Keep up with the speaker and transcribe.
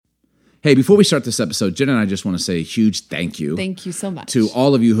Hey, before we start this episode, Jen and I just want to say a huge thank you. Thank you so much. To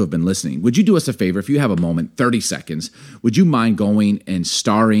all of you who have been listening. Would you do us a favor, if you have a moment, 30 seconds, would you mind going and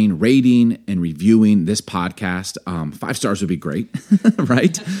starring, rating, and reviewing this podcast? 5 stars would be great,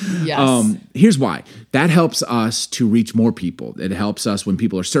 right? Yes. Here's why. That helps us to reach more people. It helps us when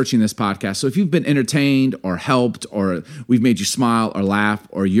people are searching this podcast. So if you've been entertained or helped or we've made you smile or laugh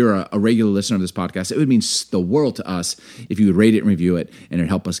or you're a regular listener of this podcast, it would mean the world to us if you would rate it and review it, and it'd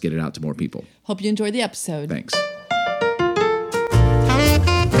help us get it out to more people. Hope you enjoyed the episode. Thanks.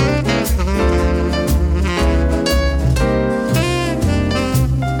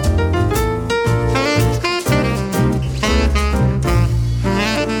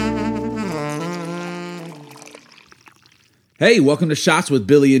 Hey, welcome to Shots with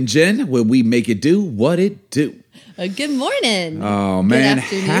Billy and Jen, where we make it do what it do. Good morning. Oh, man.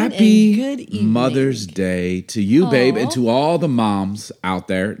 Happy good evening. Mother's Day to you, babe, and to all the moms out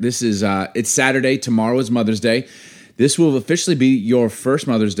there. This is, it's Saturday. Tomorrow is Mother's Day. This will officially be your first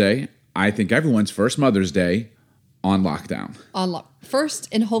Mother's Day. I think everyone's first Mother's Day on lockdown. First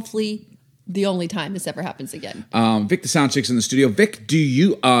and hopefully the only time this ever happens again. Vic, the sound chick's in the studio. Vic, do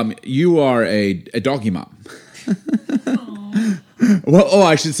you, you are a doggy mom. Well,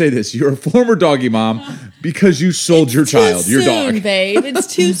 I should say this. You're a former doggy mom because you sold your child, your dog. Too soon, babe. It's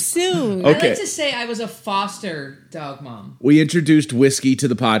too soon. Okay. I like to say I was a foster dog mom. We introduced Whiskey to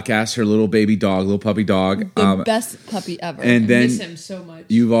the podcast, her little baby dog, little puppy dog. The best puppy ever. And I then miss him so much.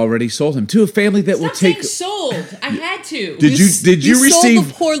 you've already sold him to a family that will Stop take. saying sold. I had to. Did you sold receive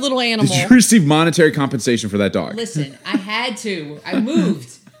the poor little animal? Did you receive monetary compensation for that dog? Listen, I had to. I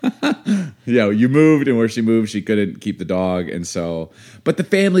moved. Yeah, you moved, and where she moved, she couldn't keep the dog, and so. But the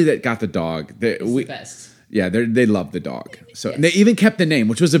family that got the dog, It's the best. yeah, they love the dog. So and they even kept the name,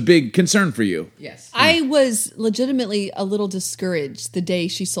 which was a big concern for you. Yes. I was legitimately a little discouraged the day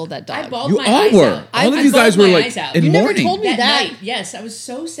she sold that I dog. bawled You my all eyes were. out. All of I you guys bawled were my like eyes out. in You never mourning. told me that that. night. Yes, I was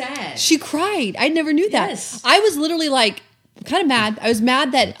so sad. She cried. I never knew that. Yes. I was literally like kind of mad. I was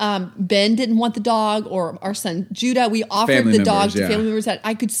mad that Ben didn't want the dog, or our son Judah. We offered Family the dog members, to yeah. family members that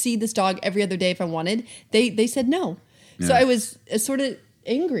I could see this dog every other day if I wanted. They said no. So I was sort of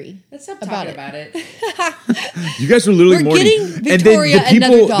angry. Let's stop about talking it. about it. You guys were literally We're mourning. getting Victoria and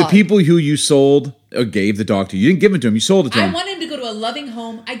then another the dog. people who you sold or gave the dog to, you didn't give it to him. You sold it to I him. wanted him to go to a loving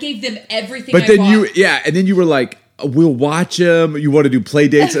home. I gave them everything. But I then bought. and then you were like, we'll watch him. You want to do play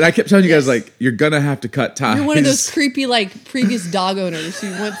dates. And I kept telling you guys, Yes. like, you're going to have to cut ties. You're one of those creepy, like previous dog owners who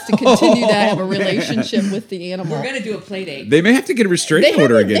wants to continue to have a relationship with the animal. We're gonna do a play date. They may have to get a restraining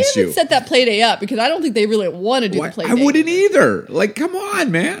order against they you. haven't set that play day up because I don't think they really want to do the play I date. wouldn't either. Like, come on,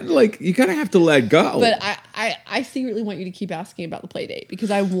 man. Like, you kind of have to let go. But I secretly want you to keep asking about the play date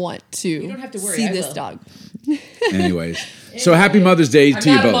because I want to You don't have to worry, see I this will. dog. Anyways. So happy Mother's Day I to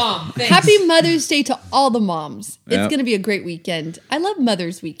you got a both. mom. Thanks. Happy Mother's Day to all the moms. It's Yep. going to be a great weekend. I love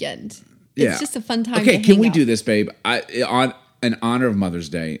Mother's Weekend. Yeah. It's just a fun time Okay, to can hang we out. do this, babe? On in honor of Mother's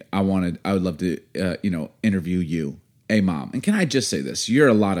Day, I would love to, interview you, a mom. And can I just say this? You're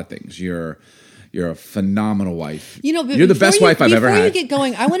a lot of things. You're a phenomenal wife. You know, but you're the before best wife I've ever Before you had. get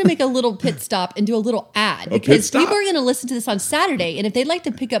going, I want to make a little pit stop and do a little ad pit because stop. people are going to listen to this on Saturday, and if they'd like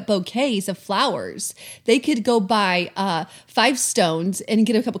to pick up bouquets of flowers, they could go buy 5 stones and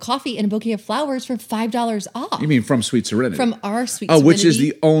get a cup of coffee and a bouquet of flowers for $5 off. You mean from Sweet Serenity? From our Sweet Oh, which is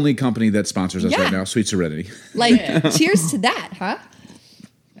Serenity. the only company that sponsors us Yeah. right now, Sweet Serenity. Like, Yeah. cheers to that, huh?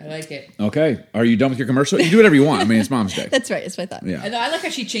 I like it. Okay. Are you done with your commercial? You do whatever you want. I mean, it's Mom's Day. That's right. That's what I thought. Yeah. I know. I like how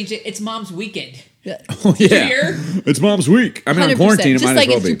she changed it. It's Mom's weekend. Yeah. Oh, yeah. hear? It's Mom's week. I mean, on 100%. quarantine, it Just might like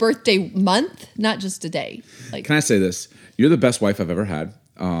as well it's be. your birthday month, not just a day. Like, Can I say this? You're the best wife I've ever had.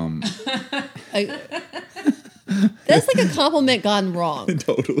 that's like a compliment gone wrong.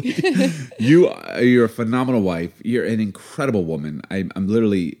 Totally. You're a phenomenal wife. You're an incredible woman. I'm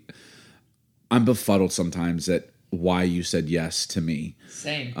befuddled sometimes at why you said yes to me.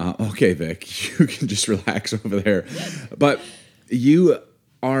 Same. Okay, Vic, you can just relax over there. But you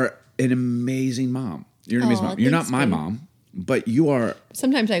are an amazing mom. You're an amazing Aw, mom. You're not thanks, my babe. mom, but you are.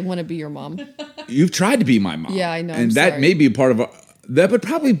 Sometimes I want to be your mom. You've tried to be my mom. Yeah, I know, and I'm that sorry. may be a part of. That would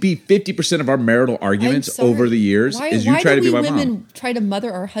probably be 50% of our marital arguments I'm sorry. over the years. Is you try to be my Why do we mom? women try to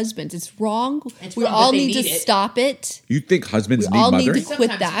mother our husbands? It's wrong. It's We wrong, but all they need to need it. stop it. You think husbands We need all need mothering? to- quit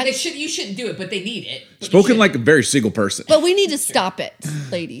Sometimes that. They should. You shouldn't do it, but they need it. But you Spoken should. like a very single person. But we need to stop it,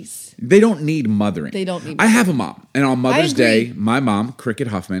 ladies. They don't need mothering. They don't need I have a mom. And on Mother's agree. Day, my mom, Cricket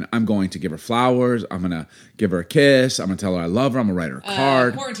Huffman, I'm going to give her flowers. I'm going to give her a kiss. I'm going to tell her I love her. I'm going to write her a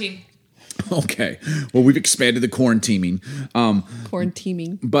card. Quarantine. Okay. Well, we've expanded the quarantining.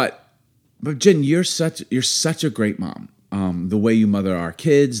 Quarantining. But Jen, you're such a great mom. the way you mother our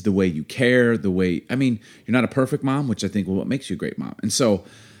kids, the way you care, you're not a perfect mom, which I think what makes you a great mom. And so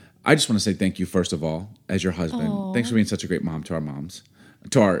I just want to say thank you, first of all, as your husband. Aww. Thanks for being such a great mom to our moms,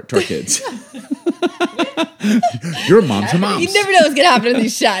 to our kids. You're a mom to moms. You never know what's gonna happen in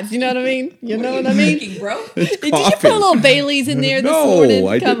these shots. You know what I mean? You know what I mean? Drinking, bro? Did you put a little Baileys in there this morning? No,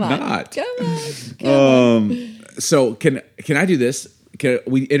 I did not. Come on. So can I do this? Can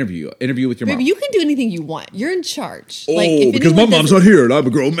we interview with your mom? Baby, you can do anything you want. You're in charge. Because my mom's not here and I'm a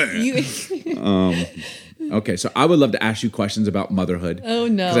grown man. You, Okay, so I would love to ask you questions about motherhood. Oh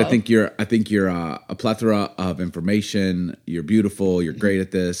no! Because I think you're a plethora of information. You're beautiful. You're great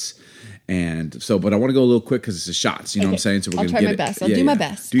at this, and so. But I want to go a little quick because it's the shots. You know what I'm saying? So I'll try my best. I'll do my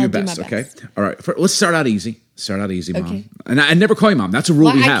best. Do your I'll do best. my Okay. best. All right. Let's start out easy. Mom. Okay. And I never call you mom. That's a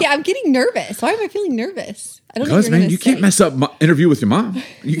rule we have. I'm getting nervous. Why am I feeling nervous? I don't know. Because man, you can't mess up my interview with your mom.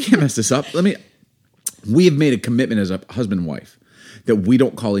 You can't mess this up. We have made a commitment as a husband and wife that we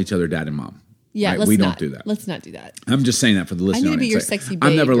don't call each other dad and mom. Yeah, right? We don't do that. Let's not do that. I'm just saying that for the listener. I need to be audience. your Like, sexy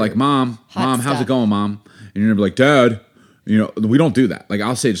I'm never babe like, or mom, how's stuff. it going, mom? And you're never like, dad. You know, we don't do that. Like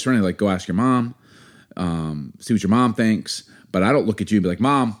I'll say to Serenity, like, go ask your mom, see what your mom thinks. But I don't look at you and be like,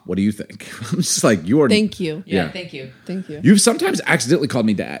 mom, what do you think? I'm just like, you are. Thank you. Yeah, Yeah. thank you. Thank you. You've sometimes accidentally called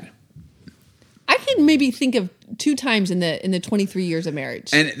me dad. I can maybe think of 2 times in the 23 years of marriage.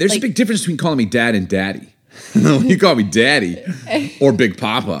 And there's a big difference between calling me dad and daddy. When you call me daddy or Big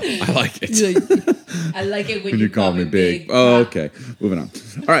Papa, I like it. I like it when When you you call me big. Oh, okay. Moving on.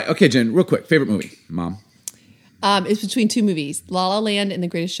 All right. Okay, Jen, real quick. Favorite movie, mom? It's between 2 movies: La La Land and The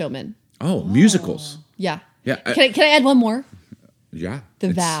Greatest Showman. Oh, musicals. Yeah. Yeah. Can I add one more? Yeah. The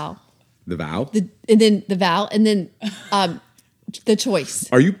It's- Vow. The Vow? And then The Vow, and then The Choice.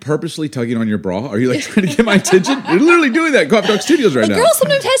 Are you purposely tugging on your bra? Are you like trying to get my attention? You're literally doing that. Coffee Talk Studios right A now. girl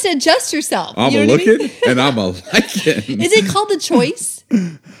sometimes has to adjust herself. I'm you a know what I mean? looking and I'm a liking. Is it called The Choice?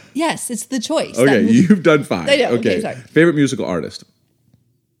 Yes, it's The Choice. that Okay, movie. you've done fine. I know, okay, sorry. Favorite musical artist?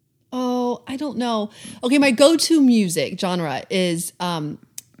 Oh, I don't know. Okay, my go-to music genre is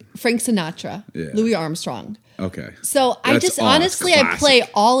Frank Sinatra, Yeah. Louis Armstrong. Okay. So I That's just all- that's honestly I classic. play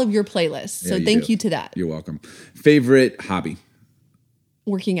all of your playlists. So Yeah, thank do. you to that. You're welcome. Favorite hobby?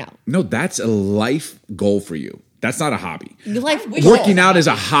 Working out. No, that's a life goal for you. That's not a hobby. Your life wish- Working out is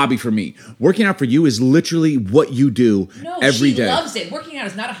a hobby for me. Working out for you is literally what you do No, every she day. loves it. Working out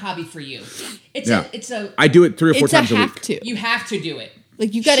is not a hobby for you. It's Yeah. a I do it 3 or 4 It's a times a have week. to. you have to do it.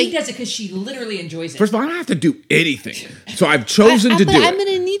 Like you gotta She does it because she literally enjoys it. First of all, I don't have to do anything. So I've chosen to but do I'm it.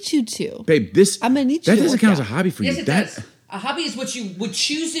 gonna need you to. Babe, I'm gonna need that you to doesn't work count as a out. hobby for Yes, you. it That does. A hobby is what you would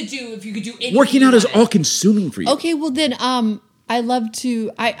choose to do if you could do anything. working you out is wanted. all consuming for you. Okay, well then I love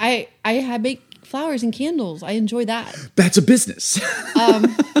to I make flowers and candles. I enjoy that. That's a business. Why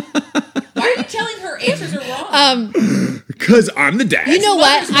are you telling her answers are wrong? Because I'm the dad. You know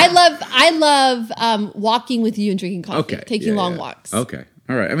what? mother's I love walking with you and drinking coffee. Okay. Taking yeah, long yeah. walks. Okay.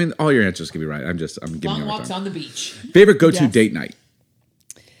 All right. I mean, all your answers can be right. I'm giving Long you a hard walks time. on the beach. Favorite go-to Yes. date night?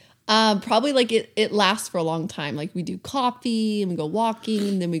 Probably like it lasts for a long time. Like we do coffee and we go walking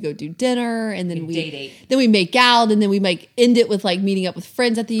and then we go do dinner and then date. we make out and then we might end it with like meeting up with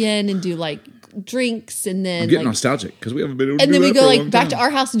friends at the end and do like drinks and then I'm getting like, nostalgic because we haven't been able to and do then we that go for a like long back to time. our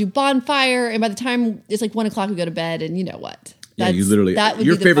house and do bonfire and by the time it's like 1:00 we go to bed and you know what? Yeah, you literally. that would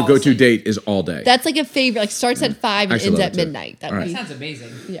Your be the favorite fall go-to scene. date is all day. That's like a favorite. Like starts at 5 and Actually ends love at it too. midnight. That All would right. be Sounds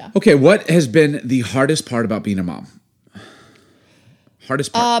amazing. yeah. Okay, what has been the hardest part about being a mom?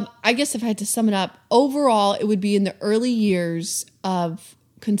 Hardest part. I guess if I had to sum it up, overall, it would be in the early years of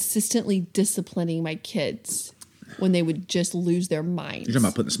consistently disciplining my kids when they would just lose their minds. You're talking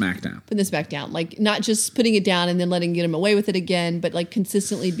about putting the smack down. Putting this back down, like not just putting it down and then letting get them away with it again, but like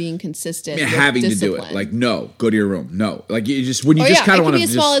consistently being consistent. I mean, with having to do it. discipline. Like, no, go to your room. No. Like, you just, when you Oh just yeah, kind it of can want be to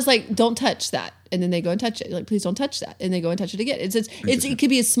as small just. as like, don't touch that, and then they go and touch it. Like, please don't touch that, and they go and touch it again. It's it could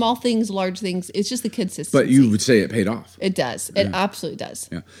be as small things, large things. It's just the consistency. But you would say it paid off. it does. It absolutely does.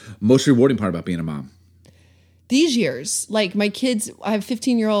 Yeah. Most rewarding part about being a mom. These years, like my kids, I have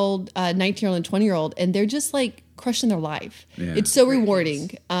 15-year-old, 19-year-old, and 20-year-old, and they're just like crushing their life. Yeah. It's so rewarding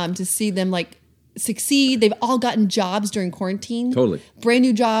to see them like succeed. They've all gotten jobs during quarantine. Totally. Brand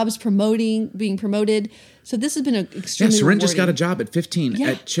new jobs, being promoted. So this has been an Yeah, extremely Seren just got a rewarding. job at 15 Yeah.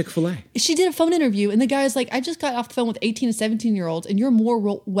 at Chick-fil-A. She did a phone interview, and the guy was like, I just got off the phone with 18 and 17-year-olds, and you're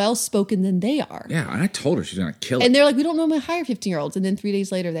more well-spoken than they are. Yeah, and I told her she's going to kill it. And they're like, we don't normally hire 15-year-olds. And then 3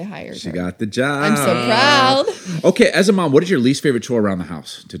 days later, they hired She her. got the job. I'm so proud. Okay, as a mom, what is your least favorite chore around the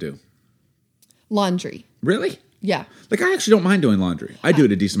house to do? Laundry. Really? Yeah. Like, I actually don't mind doing laundry. I do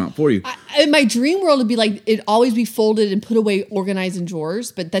it a decent amount for you. In my dream world, it'd be like it'd always be folded and put away, organized in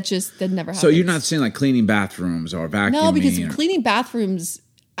drawers. But that never happens. So you're not saying like cleaning bathrooms or vacuuming? No, because cleaning bathrooms,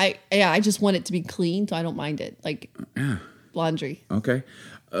 I just want it to be clean, so I don't mind it. Like laundry. Okay.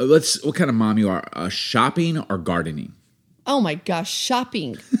 What kind of mom you are? Shopping or gardening? Oh my gosh,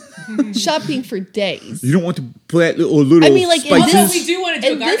 shopping. Shopping for days. You don't want to plant little I mean, like spices? we do want to do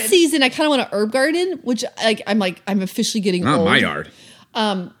a in garden. this season, I kind of want a herb garden, which I'm officially getting Not old. my yard.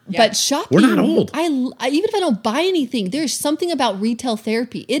 But shopping, We're not old. I even if I don't buy anything, there's something about retail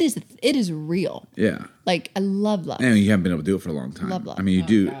therapy. It is real. Yeah. Like I love. And you haven't been able to do it for a long time. Love. I mean, you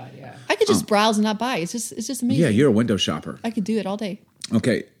do. God, yeah. I could just browse and not buy. It's just amazing. Yeah, you're a window shopper. I could do it all day.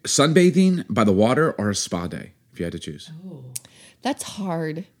 Okay. Sunbathing by the water or a spa day, if you had to choose? That's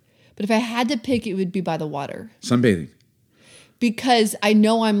hard. But if I had to pick, it would be by the water. Sunbathing. Because I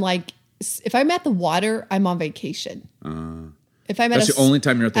know if I'm at the water, I'm on vacation. If I'm That's the only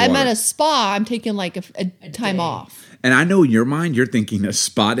time you're at the I'm water. at a spa, I'm taking like a time day. off. And I know in your mind, you're thinking a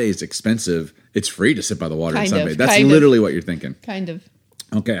spa day is expensive. It's free to sit by the water and Kind of, sunbathe. That's kind of. literally what you're thinking. Kind of.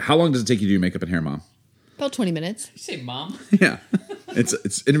 Okay. How long does it take you to do your makeup and hair, Mom? About 20 minutes. You say mom? Yeah.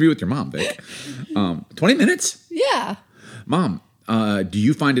 It's interview with your mom, Vic. 20 minutes? Yeah. Mom, do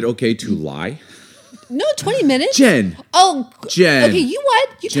you find it okay to lie? No, 20 minutes. Jen. Oh, Jen. Okay, you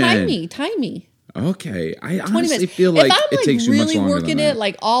what? You Jen. time me. Okay. I 20 honestly minutes. feel like if I'm it takes you much really longer working than that. it,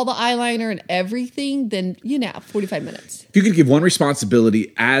 like all the eyeliner and everything, then 45 minutes. If you could give one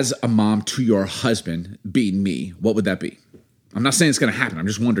responsibility as a mom to your husband, being me, what would that be? I'm not saying it's going to happen. I'm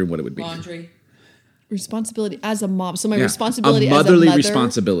just wondering what it would be. Laundry. Responsibility as a mom. So my Yeah. responsibility a motherly as a mother.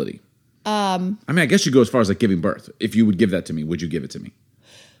 responsibility. I mean, I guess you go as far as like giving birth. If you would give that to me, would you give it to me?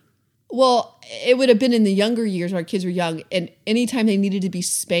 Well, it would have been in the younger years when our kids were young, and anytime they needed to be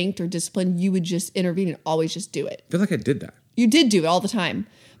spanked or disciplined, you would just intervene and always just do it. I feel like I did that. You did do it all the time,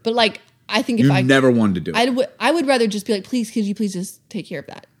 but like I think if You I never wanted to do it. I would rather just be like, please, could you please just take care of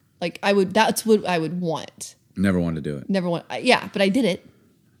that? Like I would. That's what I would want. Never wanted to do it. Never want. Yeah, but I did it.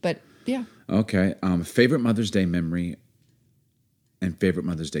 But yeah, Okay. Favorite Mother's Day memory and favorite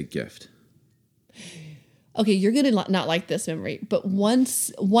Mother's Day gift. okay. You're gonna not like this memory, but one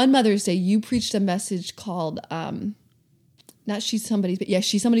Mother's Day, you preached a message called not she's somebody's, but yeah,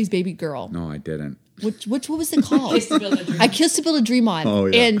 she's somebody's baby girl. No, I didn't. What was it called? Kiss to Build a Dream. I Kissed to Build a Dream On. Oh,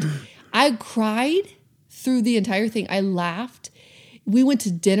 yeah. And I cried through the entire thing. I laughed. We went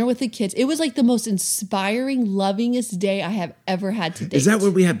to dinner with the kids. It was like the most inspiring, lovingest day I have ever had to date. Is that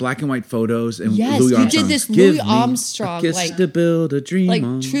where we had black and white photos? And Yes, Louis you Armstrong, did this "Give Louis me Armstrong, a kiss like- to build a dream like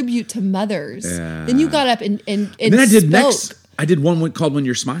on." tribute to mothers. Yeah. Then you got up and And then I did spoke. next. I did one called "When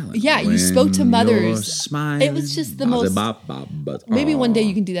You're Smiling." Yeah, you When spoke to you're mothers. smiling, It was just the most- Maybe Aw. one day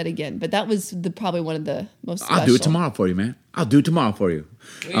you can do that again, but that was probably one of the most special. I'll do it tomorrow for you, man. I'll do it tomorrow for you.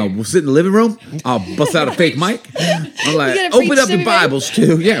 We'll sit in the living room. I'll bust out a fake mic. I'm like, gonna open preach up to the me, Bibles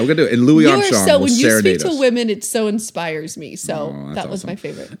too. Yeah, we're gonna do it. And Louis You are Armstrong so will when you speak serenade to us. women, it so inspires me. So Oh, that's that was awesome. my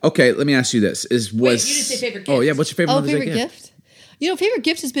favorite. Okay, let me ask you this: you didn't say favorite Oh gift. yeah, what's your favorite Oh, Mother's Day favorite gift? You know, favorite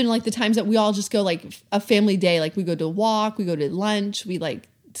gift has been like the times that we all just go like a family day. Like we go to a walk, we go to lunch, we like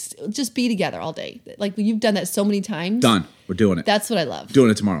just be together all day. Like you've done that so many times. Done. We're doing it. That's what I love. Doing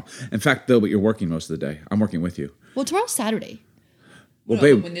it tomorrow. In fact, though, but you're working most of the day. I'm working with you. Well, tomorrow's Saturday. Well, No,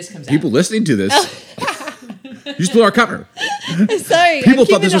 babe, when this comes people out. listening to this, you just blew our cover. Sorry, People I'm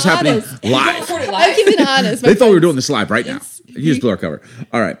thought this keeping was it happening honest. Don't live. record it I'm live. keeping it honest. They thought we were doing this live right now. It's- You just blew our cover.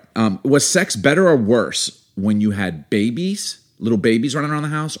 All right. Was sex better or worse when you had babies, little babies running around the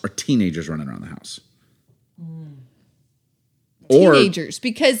house, or teenagers running around the house? Teenagers,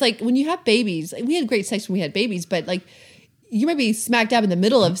 because like when you have babies, like, we had great sex when we had babies, but like you might be smack dab in the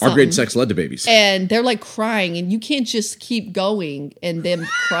middle of Our something. great sex led to babies. And they're like crying, and you can't just keep going and them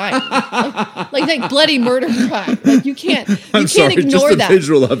crying like bloody murder cry. Like you can't I'm sorry, ignore just the that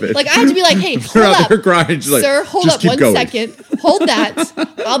visual of it. Like I have to be like, hey, They're hold out up, there crying, she's like, sir, hold just up keep 1 going. second, hold that.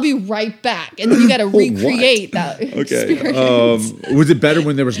 I'll be right back, and then you got to recreate that experience. Was it better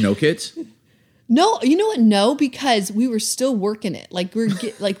when there was no kids? No, you know what? No, because we were still working it. Like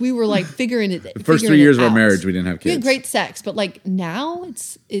we were like figuring it. The first 3 years of our marriage, we didn't have We kids. had great sex, but like now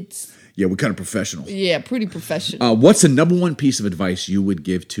it's Yeah, we're kind of professional. yeah, pretty professional. What's the number one piece of advice you would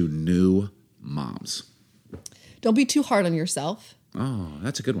give to new moms? Don't be too hard on yourself, Oh,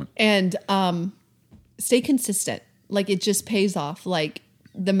 that's a good one. and stay consistent. Like it just pays off. Like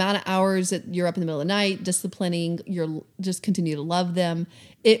the amount of hours that you're up in the middle of the night, disciplining, you're just continue to love them.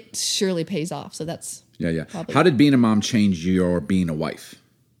 It surely pays off. So that's Yeah. probably How did being a mom change your being a wife,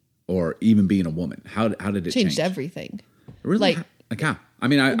 or even being a woman? How did it change? changed everything. Really? like- Like how? I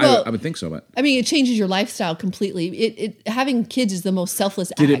mean, I would think so, but I mean, it changes your lifestyle completely. It having kids is the most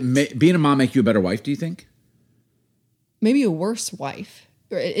selfless act. Being a mom make you a better wife, do you think? Maybe a worse wife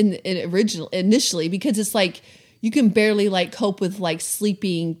initially, because it's like you can barely like cope with like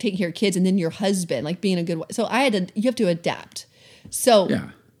sleeping, taking care of kids, and then your husband, like being a good wife. So you have to adapt. So yeah,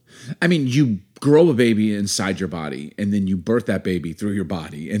 I mean, you grow a baby inside your body, and then you birth that baby through your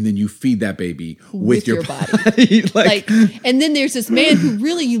body, and then you feed that baby with your body. like, and then there's this man who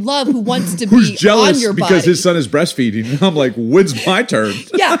really you love who wants to who's be jealous on your body because his son is breastfeeding. And I'm like, when's my turn?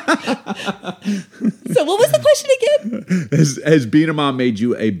 Yeah. So what was the question again? Has being a mom made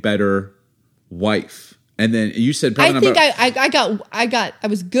you a better wife? And then you said, I think I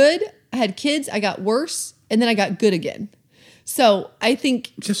was good. I had kids. I got worse, and then I got good again. So I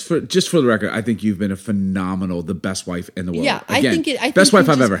think just for the record, I think you've been the best wife in the world. Yeah, Again, I think best wife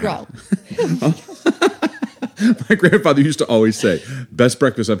I've ever had. My grandfather used to always say, "Best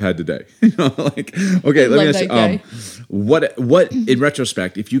breakfast I've had today." Like, okay, let me ask you, what in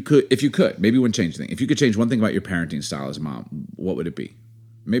retrospect, if you could, maybe you wouldn't change anything. If you could change one thing about your parenting style as a mom, what would it be?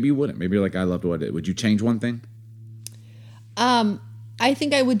 Maybe you wouldn't. Maybe you're like, I loved what I did. Would you change one thing? I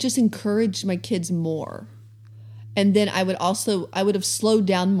think I would just encourage my kids more. And then I would have slowed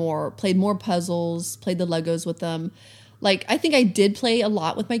down more, played more puzzles, played the Legos with them. Like, I think I did play a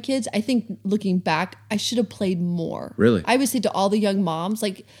lot with my kids. I think looking back, I should have played more. Really? I would say to all the young moms,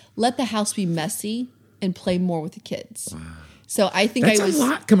 like, let the house be messy and play more with the kids. Wow. So I think that's a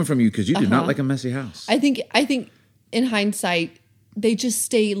lot coming from you because you do not like a messy house. I think in hindsight, they just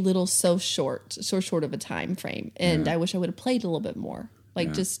stay so short of a time frame. And I wish I would have played a little bit more.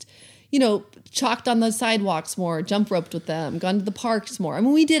 Like just, chalked on the sidewalks more, jump roped with them, gone to the parks more. I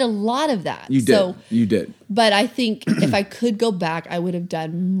mean, we did a lot of that. You did. But I think if I could go back, I would have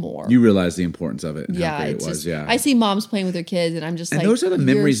done more. You realize the importance of it and how great it was. I see moms playing with their kids and I'm just like, those are the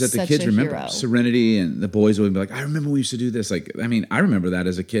memories that the kids remember. Hero. Serenity and the boys would be like, I remember we used to do this. Like, I mean, I remember that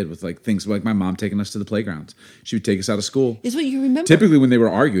as a kid with like things like my mom taking us to the playgrounds. She would take us out of school. Is what you remember. Typically when they were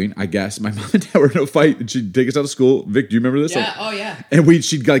arguing, I guess, my mom and dad were in a fight and she'd take us out of school. Vic, do you remember this? Yeah, oh yeah. And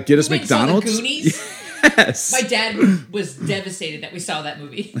she'd like get us McDonald's. The Goonies? Yes. My dad was devastated that we saw that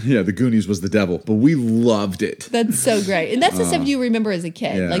movie. Yeah, the Goonies was the devil, but we loved it. That's so great. And that's the stuff you remember as a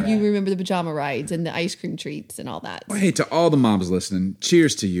kid. Yeah. Like you remember the pajama rides and the ice cream treats and all that. Well, hey, to all the moms listening,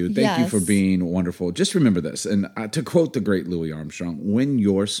 cheers to you. Thank you for being wonderful. Just remember this. And to quote the great Louis Armstrong, when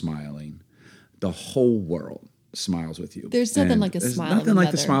you're smiling, the whole world smiles with you. There's nothing like a smile. Nothing like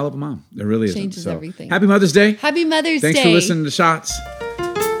the smile of a mom. There really is. Changes everything. Happy Mother's Day. Happy Mother's Day. Thanks for listening to Shots.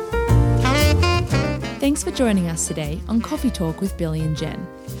 Thanks for joining us today on Coffee Talk with Billy and Jen.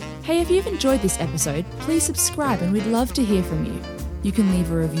 Hey, if you've enjoyed this episode, please subscribe and we'd love to hear from you. You can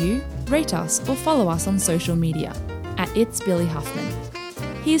leave a review, rate us, or follow us on social media at It's Billy Huffman.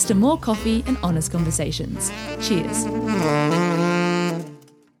 Here's to more coffee and honest conversations. Cheers.